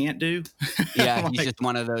anything you can't do?" Yeah, like, he's just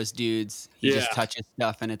one of those dudes. He just touches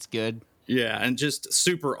stuff and it's good. Yeah, and just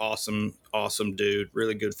super awesome dude.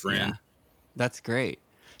 Really good friend. Yeah, that's great.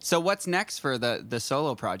 So what's next for the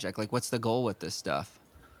solo project? Like, what's the goal with this stuff?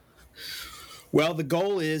 Well, the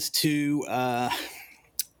goal is to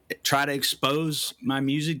try to expose my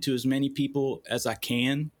music to as many people as I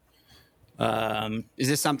can. Is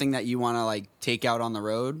this something that you want to like take out on the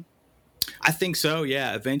road? I think so.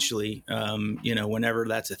 Yeah, eventually. Whenever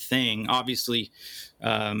that's a thing. Obviously,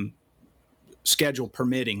 schedule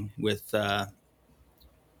permitting with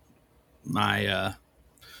my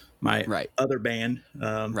other band.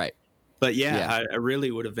 Right. But yeah. I really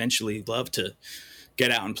would eventually love to get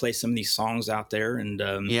out and play some of these songs out there. And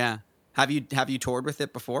yeah. Have you toured with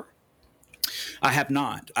it before? I have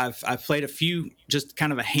not. I've played a few, just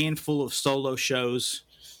kind of a handful of solo shows,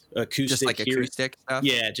 acoustic, just like acoustic stuff.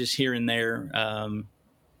 Yeah, just here and there,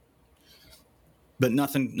 but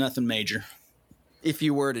nothing major. If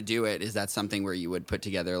you were to do it, is that something where you would put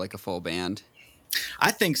together like a full band?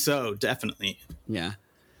 I think so, definitely. Yeah.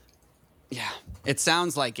 Yeah. It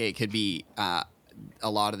sounds like it could be, a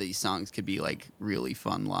lot of these songs could be like really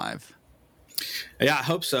fun live. Yeah, I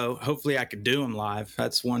hope so. Hopefully I could do them live.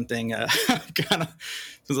 That's one thing. Kind of,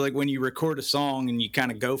 it's like when you record a song and you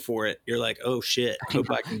kind of go for it, you're like, oh shit,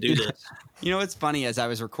 hope I can do this. You know what's funny? As I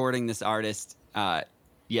was recording this artist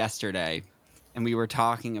yesterday, and we were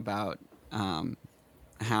talking about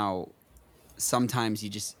how sometimes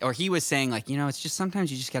he was saying like, it's just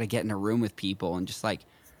sometimes you just got to get in a room with people and just like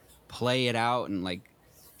play it out and like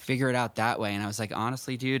figure it out that way. And I was like,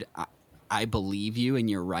 honestly, dude, I believe you and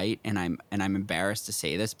you're right. And I'm embarrassed to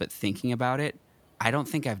say this, but thinking about it, I don't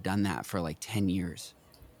think I've done that for like 10 years.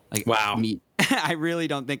 Like, wow. I really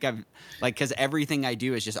don't think I've like, cause everything I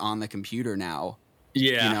do is just on the computer now.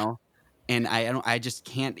 Yeah. And I just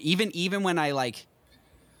can't even when I like,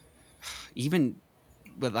 even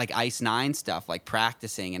with like Ice 9 stuff, like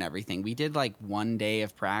practicing and everything, we did like one day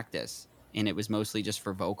of practice and it was mostly just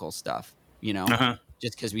for vocal stuff,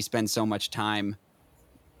 just cause we spend so much time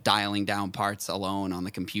dialing down parts alone on the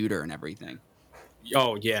computer and everything.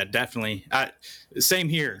 Oh yeah, definitely. Same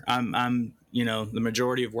here. I'm the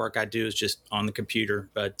majority of work I do is just on the computer,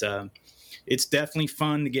 but it's definitely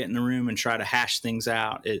fun to get in the room and try to hash things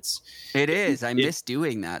out. It is. I miss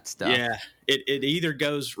doing that stuff. Yeah. It either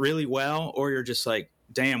goes really well or you're just like,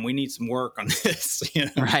 damn, we need some work on this.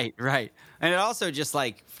 Right. And it also just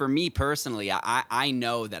like, for me personally, I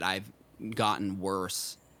know that I've gotten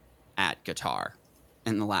worse at guitar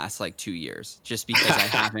in the last like 2 years, just because I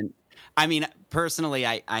haven't. I mean, personally,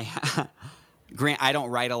 I don't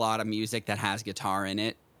write a lot of music that has guitar in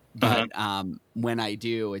it, but when I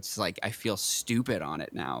do, it's like I feel stupid on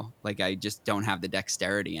it now. Like I just don't have the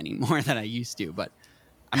dexterity anymore that I used to. But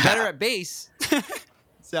I'm better at bass.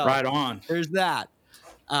 So right on. There's that.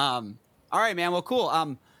 All right, man. Well,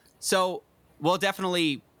 cool. So we'll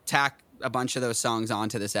definitely tack a bunch of those songs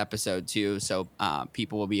onto this episode too, so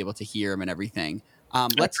people will be able to hear them and everything.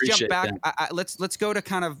 Let's jump back. Let's go to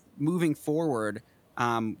kind of moving forward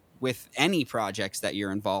with any projects that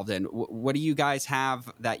you're involved in. What do you guys have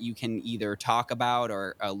that you can either talk about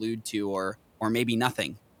or allude to, or maybe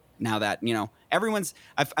nothing? Now that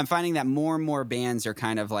I'm finding that more and more bands are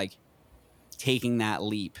kind of like taking that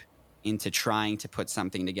leap into trying to put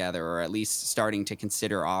something together, or at least starting to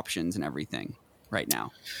consider options and everything right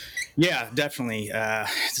now. Yeah, definitely.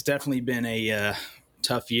 It's definitely been a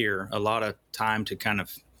tough year. A lot of time to kind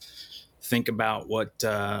of think about what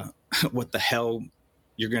the hell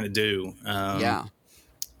you're going to do.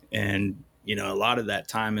 And a lot of that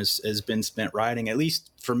time has been spent writing, at least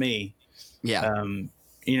for me. Yeah.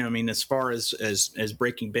 As far as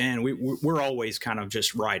Breaking Band, we're always kind of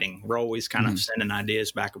just writing. We're always kind of sending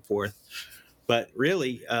ideas back and forth. But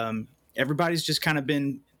really, everybody's just kind of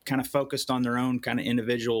been kind of focused on their own kind of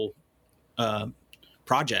individual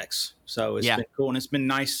projects. So it's been cool, and it's been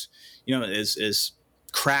nice, as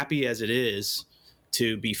crappy as it is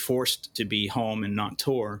to be forced to be home and not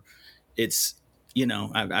tour. It's,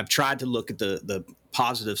 I've tried to look at the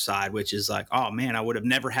positive side, which is like, oh man, I would have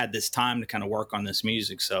never had this time to kind of work on this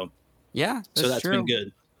music. So that's true. been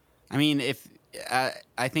good. I mean, if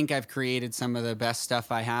I think I've created some of the best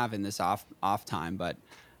stuff I have in this off time, but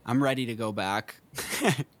I'm ready to go back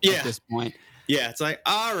at this point. Yeah, it's like,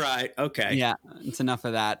 all right, okay. Yeah, it's enough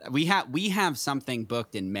of that. We have something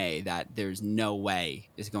booked in May that there's no way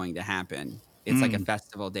is going to happen. It's like a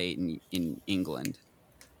festival date in England.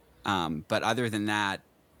 But other than that,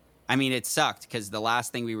 I mean, it sucked because the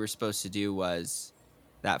last thing we were supposed to do was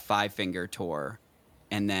that Five Finger tour,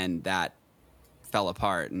 and then that fell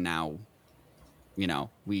apart, and now,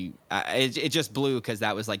 it just blew because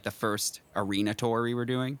that was like the first arena tour we were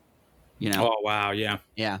doing. Oh wow,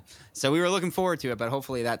 yeah. So we were looking forward to it, but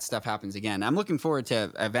hopefully that stuff happens again. I'm looking forward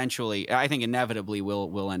to eventually. I think inevitably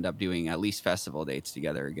we'll end up doing at least festival dates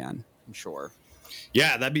together again. I'm sure.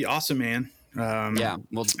 Yeah, that'd be awesome, man.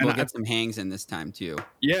 We'll get some hangs in this time too.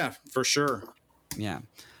 Yeah, for sure. Yeah.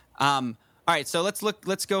 All right, so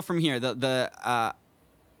let's go from here. The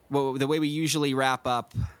way we usually wrap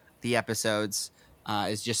up the episodes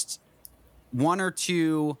is just one or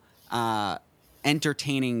two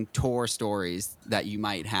entertaining tour stories that you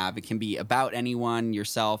might have. It can be about anyone,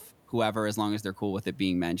 yourself, whoever, as long as they're cool with it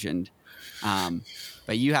being mentioned.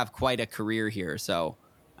 But you have quite a career here, so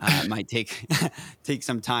it might take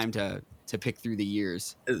some time to pick through the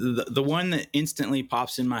years. The one that instantly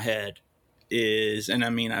pops in my head is, and I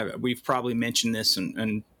mean, we've probably mentioned this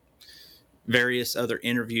in various other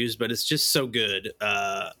interviews, but it's just so good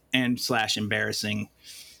and / embarrassing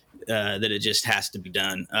that it just has to be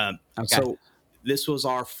done. So this was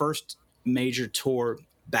our first major tour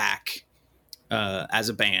back as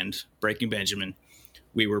a band, Breaking Benjamin.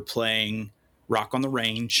 We were playing Rock on the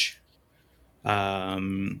Range,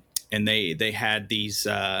 and they had these,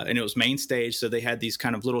 and it was main stage, so they had these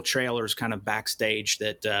kind of little trailers kind of backstage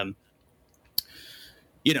that,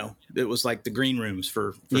 it was like the green rooms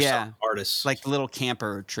for some artists. Like the little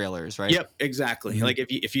camper trailers, right? Yep, exactly. Mm-hmm. Like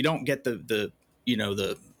if you don't get the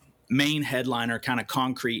main headliner kind of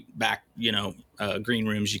concrete back, green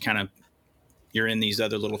rooms, you're in these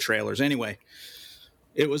other little trailers. Anyway,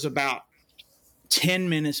 it was about 10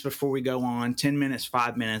 minutes before we go on, 10 minutes,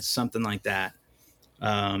 5 minutes, something like that.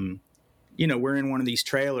 We're in one of these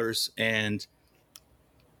trailers, and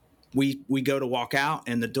we go to walk out,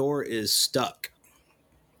 and the door is stuck.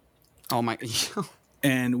 Oh my.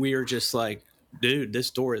 And we are just like, dude,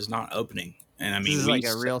 this door is not opening. And I mean, this is like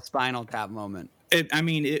a real Spinal Tap moment.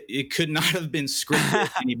 It could not have been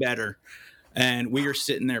scripted any better. And we are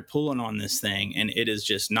sitting there pulling on this thing, and it is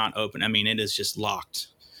just not open. I mean, it is just locked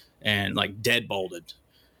and like dead bolted.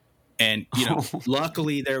 And,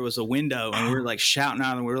 luckily there was a window, and we were like shouting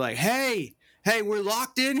out, and we were like, hey, we're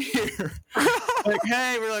locked in here. Like,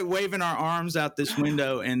 hey, we're like waving our arms out this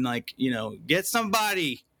window and like, get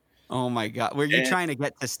somebody. Oh my God. Were you trying to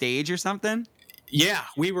get to stage or something? Yeah,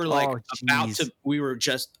 we were like we were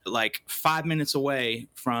just like 5 minutes away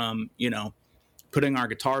from, putting our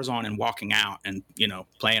guitars on and walking out and,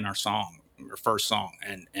 playing our first song.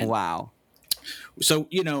 And wow. So,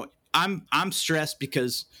 I'm stressed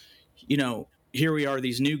because, here we are,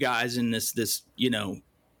 these new guys in this,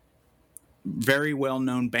 very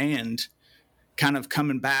well-known band kind of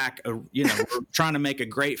coming back, we're trying to make a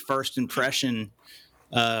great first impression.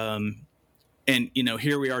 And,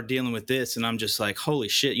 here we are dealing with this, and I'm just like, holy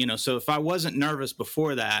shit, so if I wasn't nervous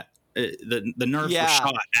before that, the nerves were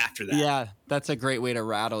shot after that. Yeah, that's a great way to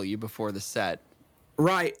rattle you before the set.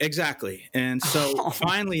 Right, exactly. And so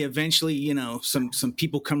finally, eventually, some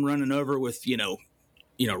people come running over with,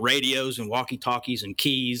 radios and walkie-talkies and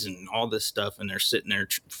keys and all this stuff, and they're sitting there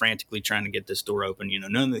frantically trying to get this door open.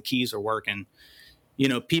 None of the keys are working.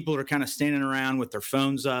 People are kind of standing around with their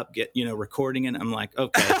phones up, recording it. I'm like,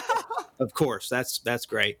 okay, of course, that's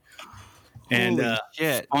great. And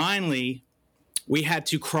finally, we had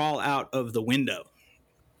to crawl out of the window.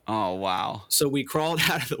 Oh, wow. So we crawled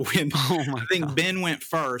out of the window. I think God. Ben went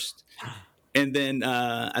first, and then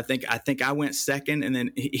I think I went second, and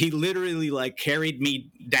then he literally like carried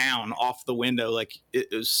me down off the window. Like, it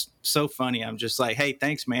was so funny. I'm just like, hey,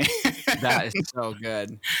 thanks, man. That is so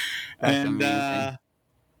good. That's amazing.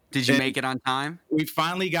 Did you make it on time? We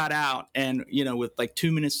finally got out, and with like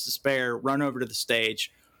 2 minutes to spare, run over to the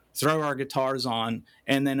stage, throw our guitars on,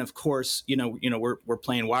 and then of course, we're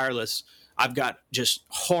playing wireless. I've got just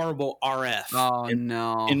horrible RF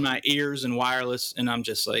in my ears and wireless, and I'm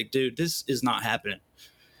just like, dude, this is not happening.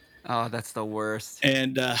 Oh, that's the worst.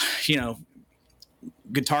 And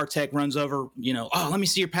guitar tech runs over, oh, let me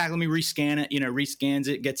see your pack. Let me rescan it, rescans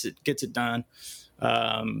it, gets it done.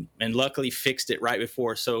 And luckily fixed it right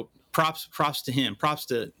before. So props to him. Props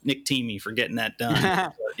to Nick Teamy for getting that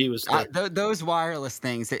done. He was those wireless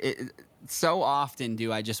things. So often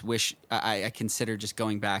do I just wish I consider just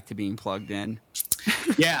going back to being plugged in.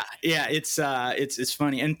 yeah. It's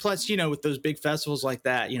funny. And plus, with those big festivals like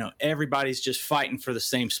that, everybody's just fighting for the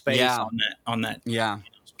same space on that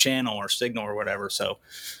channel or signal or whatever. So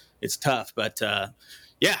it's tough, but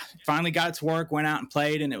finally got it to work, went out and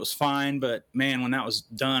played, and it was fine. But man, when that was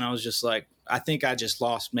done, I was just like, I think I just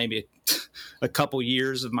lost maybe a couple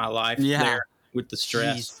years of my life there with the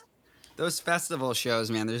stress. Jeez. Those festival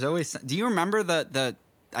shows, man, there's always... Do you remember the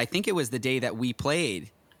I think it was the day that we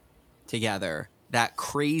played together, that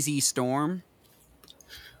crazy storm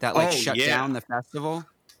that shut down the festival?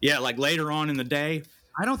 Yeah, like later on in the day.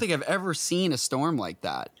 I don't think I've ever seen a storm like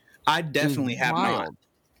that. I definitely have not.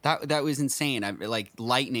 That was insane. Like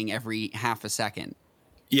lightning every half a second.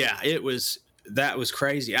 Yeah, that was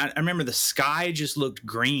crazy. I remember the sky just looked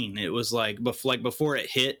green. It was like before it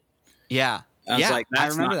hit. Yeah. I was like,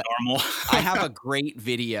 that's not normal. I have a great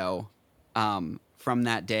video from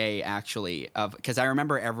that day, actually, because I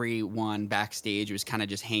remember everyone backstage was kind of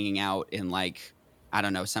just hanging out in I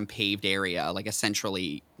don't know, some paved area, like a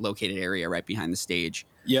centrally located area right behind the stage.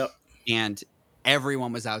 Yep. And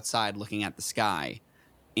everyone was outside looking at the sky.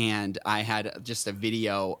 And I had just a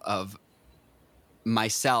video of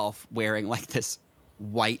myself wearing this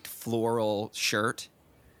white floral shirt.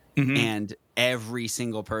 Mm-hmm. And every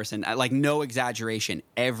single person, no exaggeration,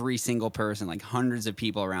 every single person, hundreds of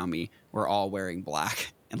people around me were all wearing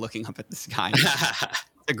black and looking up at the sky.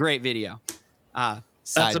 It's a great video.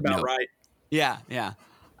 That's about right. Yeah.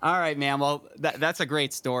 All right, man. Well, that's a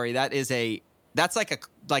great story. That's like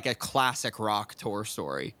a classic rock tour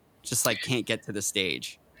story. Just can't get to the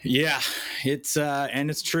stage. Yeah, it's and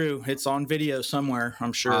it's true. It's on video somewhere,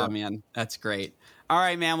 I'm sure. Oh man, that's great. All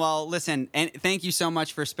right, man. Well, listen, and thank you so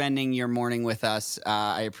much for spending your morning with us.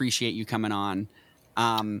 I appreciate you coming on.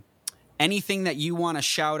 Anything that you want to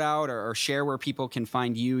shout out or share where people can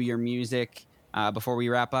find your music before we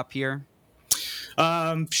wrap up here?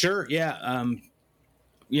 Sure. Yeah.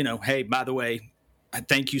 Hey, by the way,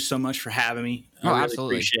 thank you so much for having me. I really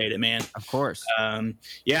absolutely appreciate it, man. Of course.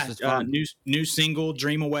 New single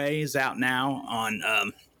Dream Away is out now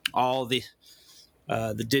on all the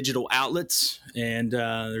digital outlets, and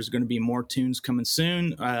there's going to be more tunes coming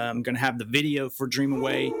soon. I'm going to have the video for Dream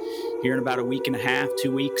Away here in about a week and a half,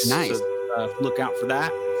 2 weeks. Nice. So look out for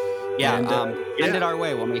that. Yeah. And, send it our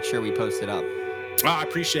way. We'll make sure we post it up. Oh, I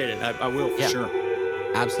appreciate it. I will for sure.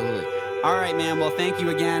 Absolutely. All right, man. Well, thank you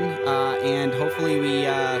again. And hopefully we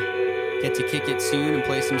get to kick it soon and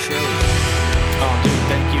play some shows. Oh, dude,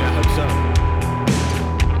 thank you. I hope so.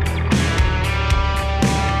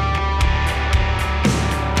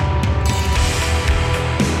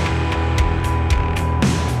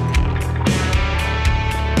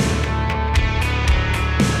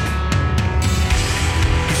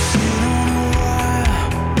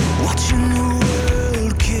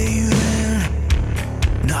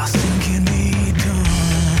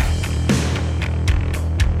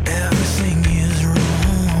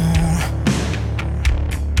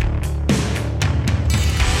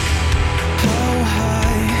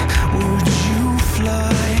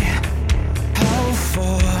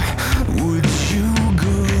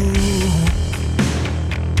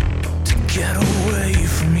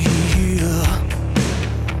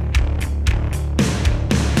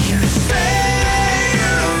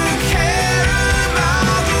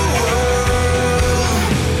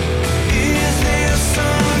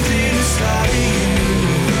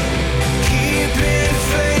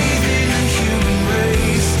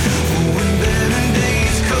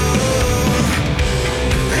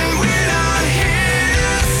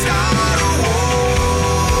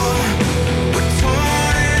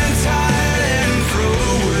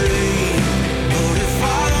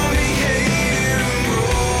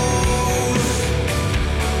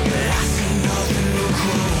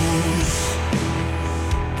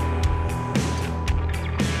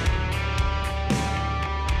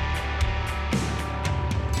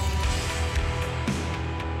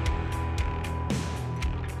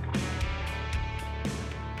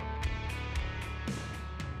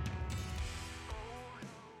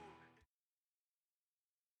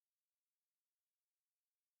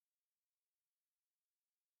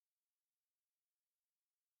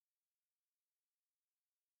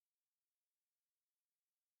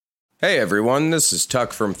 Hey everyone, this is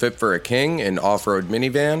Tuck from Fit for a King, an off-road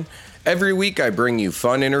minivan, Every week I bring you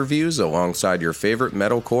fun interviews alongside your favorite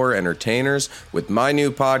metalcore entertainers with my new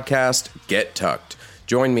podcast, Get Tucked.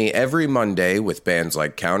 Join me every Monday with bands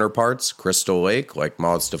like Counterparts, Crystal Lake, like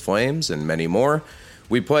Moths to Flames, and many more.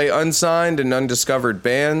 We play unsigned and undiscovered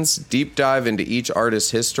bands, deep dive into each artist's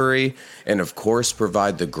history, and of course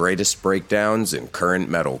provide the greatest breakdowns in current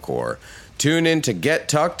metalcore. Tune in to Get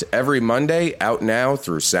Tucked every Monday, out now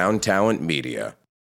through Sound Talent Media.